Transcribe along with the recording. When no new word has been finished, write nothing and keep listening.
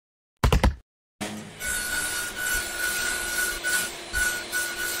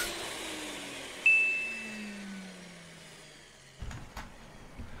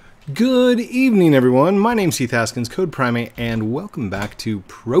Good evening, everyone. My name's Heath, Haskins, Code Primate, and welcome back to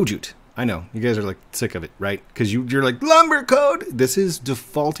Projoot. I know, you guys are like sick of it, right? Because you're like, lumber code! This is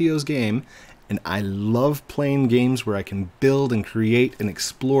Defaultio's game, and I love playing games where I can build and create and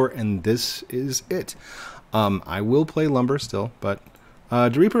explore, and this is it. I will play lumber still, but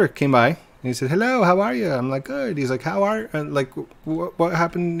Reaper came by, and he said, hello, how are you? I'm like, good. He's like, how are you? Like, what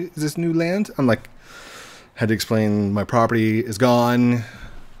happened? Is this new land? I'm like, had to explain my property is gone,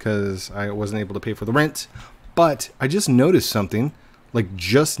 because I wasn't able to pay for the rent. But I just noticed something, like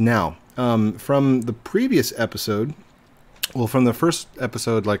just now, from the previous episode, well, from the first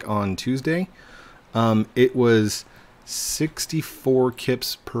episode, like on Tuesday, it was 64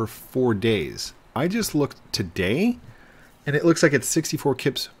 kips per 4 days. I just looked today, and it looks like it's 64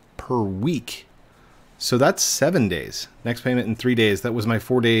 kips per week. So that's 7 days. Next payment in 3 days. That was my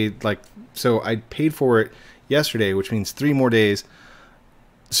 4 day, like, so I paid for it yesterday, which means 3 more days.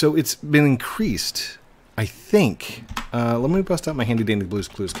 So it's been increased, I think. Let me bust out my handy dandy Blues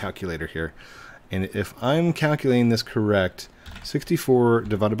Clues calculator here. And if I'm calculating this correct, 64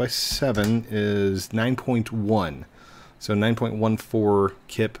 divided by 7 is 9.1. So 9.14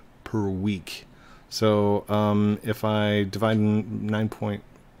 kip per week. So if I divide 9.14,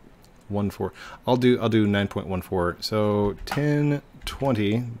 I'll do 9.14. So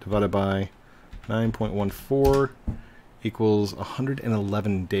 1020 divided by 9.14 equals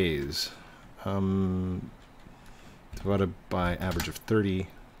 111 days, divided by average of 3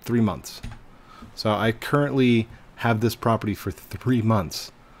 months. So I currently have this property for 3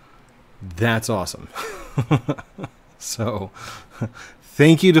 months. That's awesome. So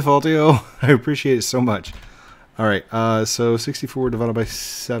thank you, Defaultio. I appreciate it so much. All right, so 64 divided by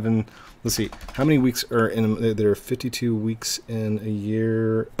 7. Let's see, how many weeks are in? There are 52 weeks in a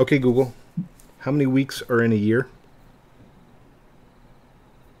year. Okay, Google, how many weeks are in a year?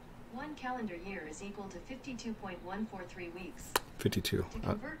 Calendar year is equal to 52.143 weeks. 52. To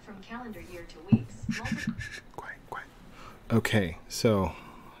convert from calendar year to weeks, quiet. Okay, so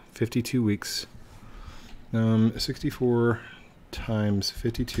 52 weeks. 64 times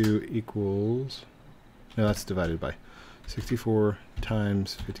 52 equals. No, that's divided by 64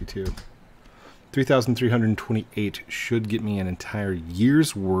 times 52. 3,328 should get me an entire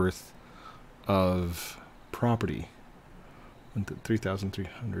year's worth of property.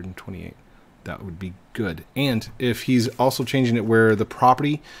 3,328. That would be good. And if he's also changing it where the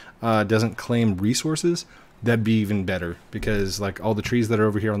property doesn't claim resources, that'd be even better, because like all the trees that are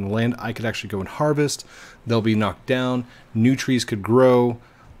over here on the land, I could actually go and harvest. They'll be knocked down. New trees could grow.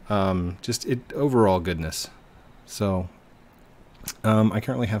 Just overall goodness. So I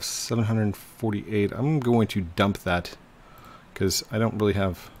currently have 748. I'm going to dump that because I don't really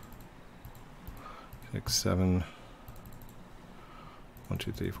have 6, 7. 1,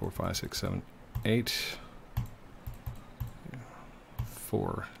 2, 3, 4, 5, 6, 7, 8,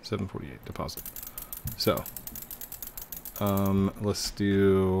 4, 748 deposit. So, let's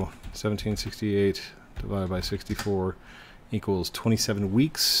do 1768 divided by 64 equals 27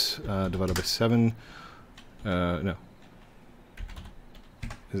 weeks divided by 7. No.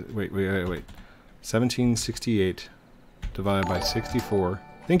 Wait. 1768 divided by 64.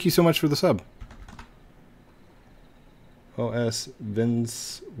 Thank you so much for the sub. OS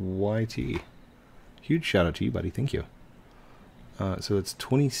Vince YT. Huge shout out to you, buddy. Thank you. So it's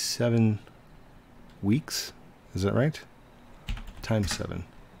 27 weeks. Is that right? Times 7.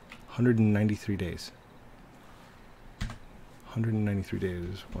 193 days. 193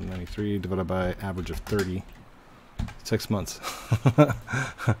 days. 193 divided by average of 30. 6 months.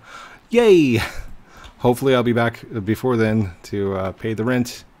 Yay! Hopefully I'll be back before then to pay the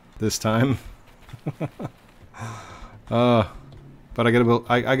rent this time. But I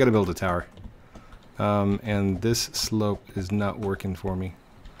gotta build a tower, and this slope is not working for me.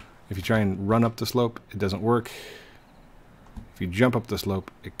 If you try and run up the slope, it doesn't work. If you jump up the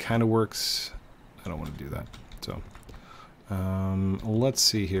slope, it kind of works. I don't want to do that. So, let's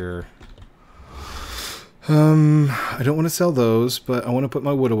see here. I don't want to sell those, but I want to put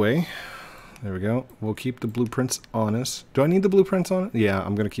my wood away. There we go. We'll keep the blueprints on us. Do I need the blueprints on it? Yeah,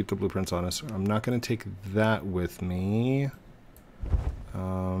 I'm going to keep the blueprints on us. I'm not going to take that with me.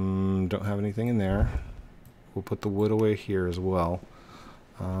 Don't have anything in there. We'll put the wood away here as well.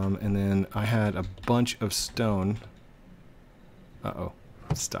 And then I had a bunch of stone. Uh-oh,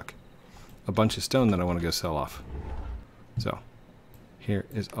 it's stuck. A bunch of stone that I want to go sell off. So, here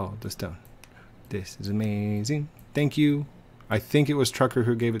is all the stone. This is amazing. Thank you. I think it was Trucker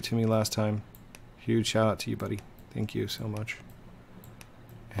who gave it to me last time. Huge shout out to you, buddy. Thank you so much.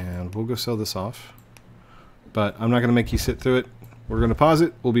 And we'll go sell this off. But I'm not going to make you sit through it. we're going to pause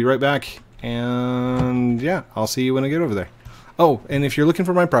it. We'll be right back. And yeah, I'll see you when I get over there. Oh, and if you're looking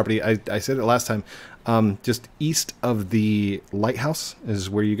for my property, I said it last time, just east of the lighthouse is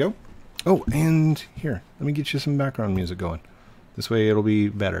where you go. Oh, and here, let me get you some background music going. This way it'll be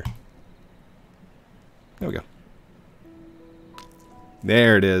better. There we go.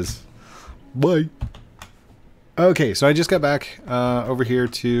 There it is. Bye. Okay, so I just got back over here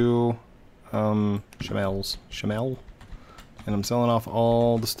to Shamel's. And I'm selling off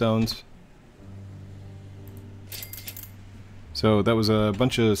all the stones. So that was a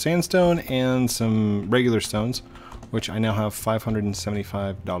bunch of sandstone and some regular stones, which I now have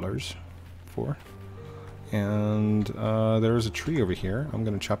 $575 for. And there's a tree over here. I'm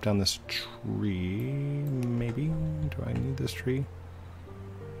going to chop down this tree, maybe. Do I need this tree?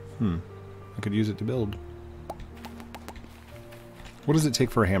 I could use it to build. What does it take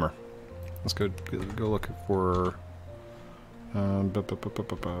for a hammer? Let's go look for...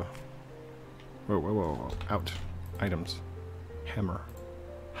 Whoa. Out. Items. Hammer.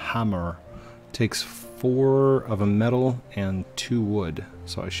 Takes 4 of a metal and 2 wood.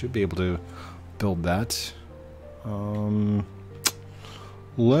 So I should be able to build that.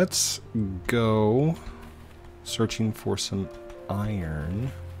 Let's go searching for some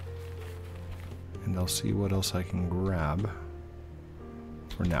iron. And I'll see what else I can grab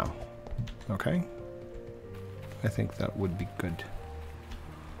for now. Okay? I think that would be good.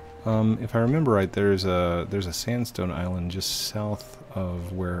 If I remember right, there's a sandstone island just south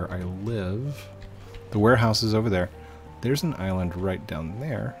of where I live. The warehouse is over there. There's an island right down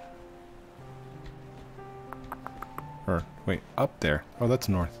there. Or wait, up there. Oh, that's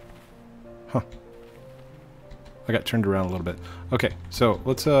north. Huh. I got turned around a little bit. Okay, so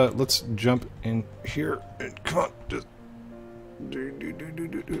let's jump in here. And come on, just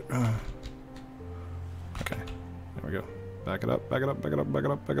okay. There we go. Back it up, back it up, back it up, back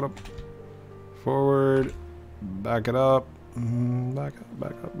it up, back it up. Forward. Back it up. Back up,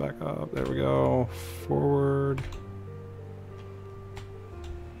 back up, back up. There we go. Forward.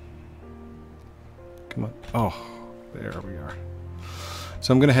 Come on. Oh, there we are.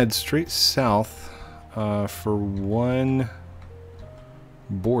 So I'm going to head straight south for one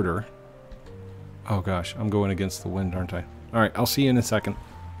border. Oh gosh, I'm going against the wind, aren't I? Alright, I'll see you in a second.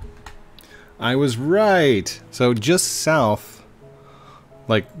 I was right! So just south,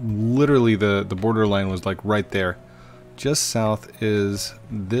 like literally the borderline was like right there. Just south is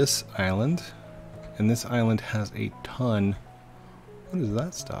this island, and this island has a ton. What is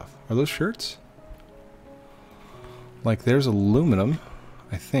that stuff? Are those shirts? Like there's aluminum,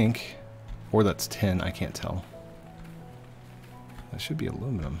 I think, or that's tin, I can't tell. That should be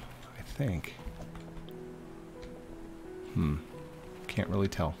aluminum, I think. Can't really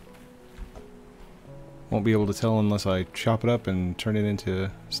tell. Won't be able to tell unless I chop it up and turn it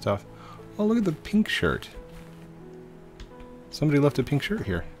into stuff. Oh, look at the pink shirt. Somebody left a pink shirt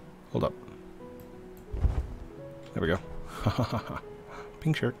here. Hold up. There we go.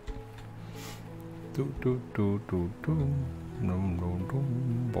 Pink shirt.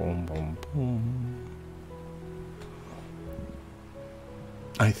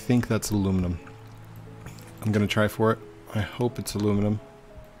 I think that's aluminum. I'm gonna try for it. I hope it's aluminum.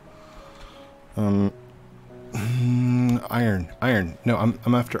 Iron. No,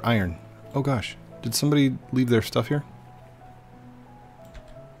 I'm after iron. Oh gosh, did somebody leave their stuff here?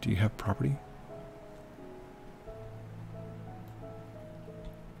 Do you have property?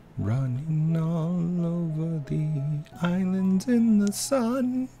 Running all over the islands in the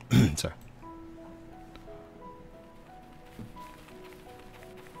sun. Sorry.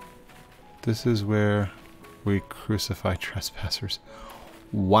 This is where we crucify trespassers.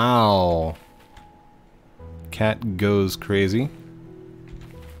 Wow. Cat goes crazy.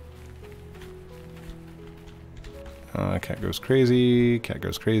 Cat goes crazy. Cat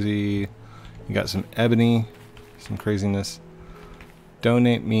goes crazy. You got some ebony. Some craziness.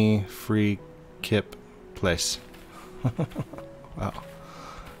 Donate me free kip place. Wow.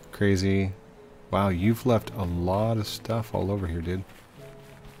 Crazy. Wow, you've left a lot of stuff all over here, dude.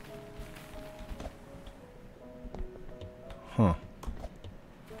 Huh.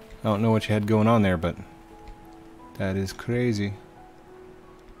 I don't know what you had going on there, but that is crazy.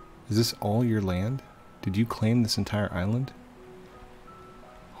 Is this all your land? Did you claim this entire island?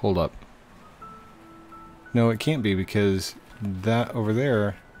 Hold up. No, it can't be because that over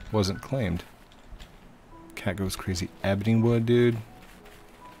there wasn't claimed. Cat goes crazy. Ebony wood, dude.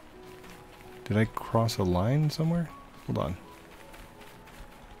 Did I cross a line somewhere? Hold on.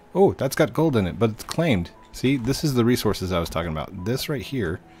 Oh, that's got gold in it, but it's claimed. See, this is the resources I was talking about. This right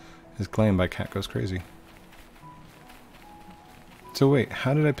here is claimed by Cat Goes Crazy. So wait,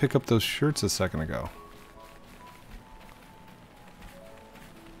 how did I pick up those shirts a second ago?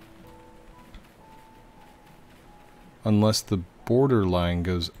 Unless the borderline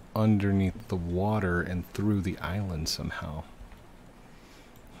goes underneath the water and through the island somehow.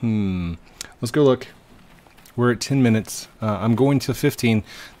 Let's go look. We're at 10 minutes. I'm going to 15.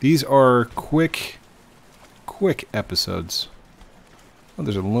 These are quick episodes. Oh,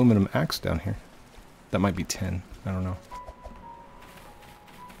 there's an aluminum axe down here. That might be 10. I don't know.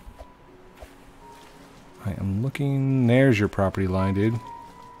 I am looking. There's your property line, dude.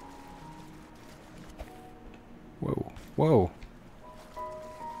 Whoa. Whoa.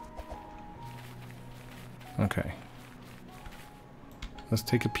 Okay. Let's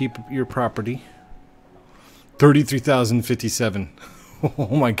take a peep at your property. 33,057.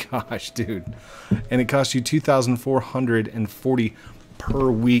 Oh my gosh, dude. And it costs you 2,440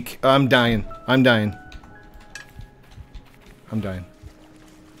 per week. I'm dying. I'm dying. I'm dying.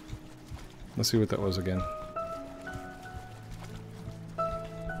 Let's see what that was again.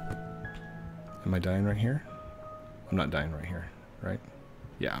 Am I dying right here? I'm not dying right here, right?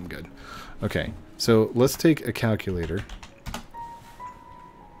 Yeah, I'm good. Okay, so let's take a calculator.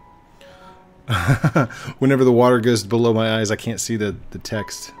 Whenever the water goes below my eyes, I can't see the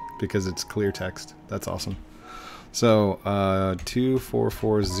text because it's clear text. That's awesome. So,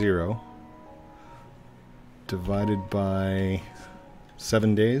 2440 divided by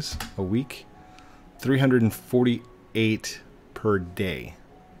 7 days, a week, 348 per day.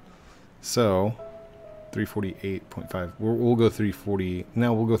 So, 348.5. We'll go 340.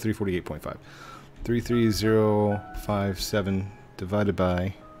 Now we'll go 348.5. 33057 divided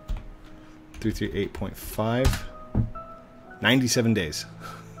by 338.5. 97 days.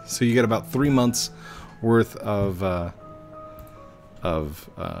 So you got about 3 months worth of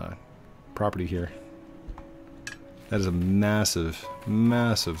property here. That is a massive,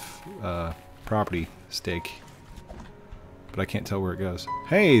 massive property stake. But I can't tell where it goes.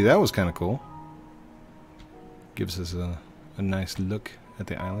 Hey, that was kind of cool. Gives us a nice look at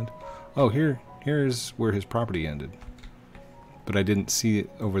the island. Oh, here's where his property ended. But I didn't see it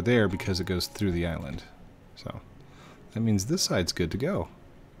over there because it goes through the island. So that means this side's good to go.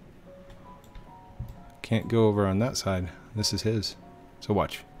 Can't go over on that side. This is his. So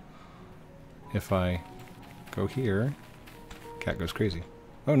watch. If I go here, cat goes crazy.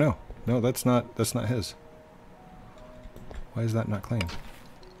 Oh no. No, that's not his. Why is that not claimed?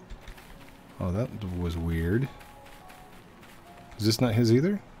 Oh, that was weird. Is this not his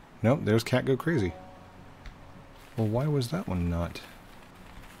either? Nope, there's cat go crazy. Well, why was that one not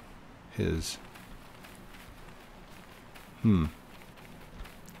his?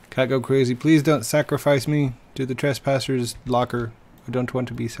 Cat go crazy, please don't sacrifice me to the trespassers locker. I don't want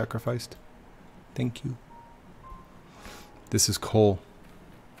to be sacrificed. Thank you. This is coal.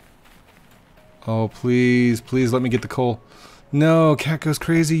 Oh, please, please let me get the coal. No, cat goes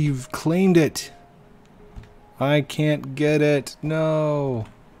crazy, you've claimed it. I can't get it, no.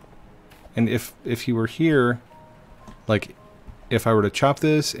 And if he were here, like, if I were to chop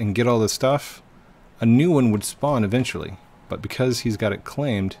this and get all this stuff, a new one would spawn eventually. But because he's got it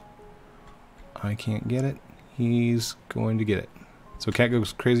claimed, I can't get it. He's going to get it. So cat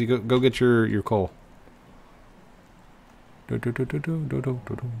goes crazy. Go get your coal.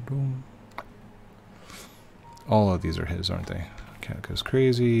 All of these are his, aren't they? Cat goes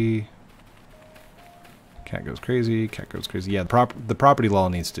crazy. Cat goes crazy. Cat goes crazy. Yeah, the property law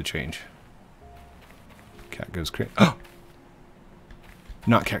needs to change. Cat goes crazy. Oh!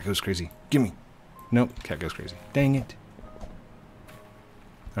 Not cat goes crazy. Gimme. Nope, cat goes crazy. Dang it.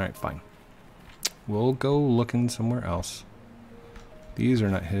 Alright, fine. We'll go looking somewhere else. These are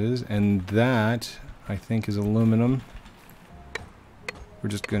not his, and that, I think, is aluminum. We're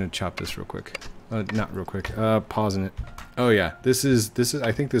just gonna chop this real quick. Not real quick. Pausing it. Oh yeah, this is.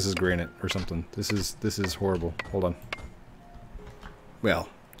 I think this is granite or something. This is horrible. Hold on. Well,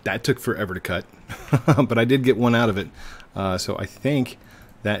 that took forever to cut, but I did get one out of it. So I think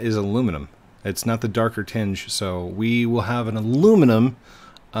that is aluminum. It's not the darker tinge, so we will have an aluminum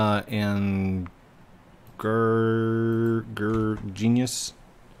and genius.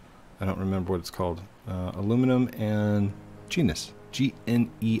 I don't remember what it's called. Aluminum and genus.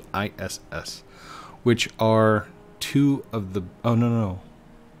 G-N-E-I-S-S. Which are two of the... Oh, no.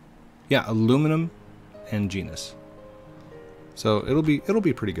 Yeah, aluminum and genus. So it'll be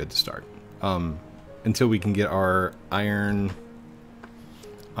pretty good to start. Until we can get our iron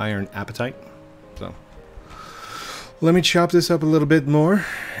appetite. So let me chop this up a little bit more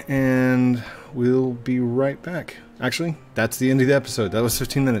and we'll be right back. Actually, that's the end of the episode. That was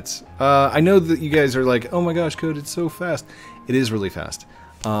 15 minutes. I know that you guys are like, oh my gosh, Code, it's so fast. It is really fast.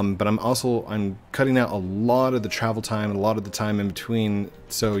 But I'm cutting out a lot of the travel time and a lot of the time in between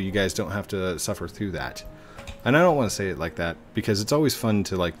so you guys don't have to suffer through that. And I don't want to say it like that because it's always fun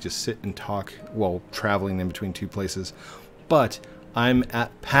to like just sit and talk while traveling in between two places. But I'm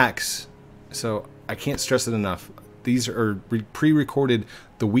at PAX, so I can't stress it enough. These are pre-recorded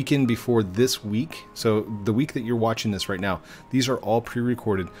the weekend before this week. So the week that you're watching this right now, these are all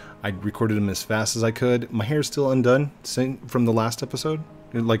pre-recorded. I recorded them as fast as I could. My hair's still undone from the last episode.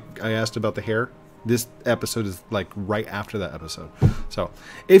 Like I asked about the hair. This episode is like right after that episode. So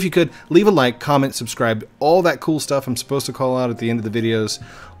if you could leave a like, comment, subscribe, all that cool stuff I'm supposed to call out at the end of the videos.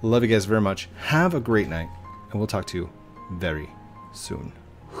 Love you guys very much. Have a great night, and we'll talk to you very soon.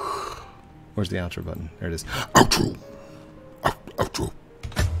 Where's the outro button? There it is. Outro. Outro.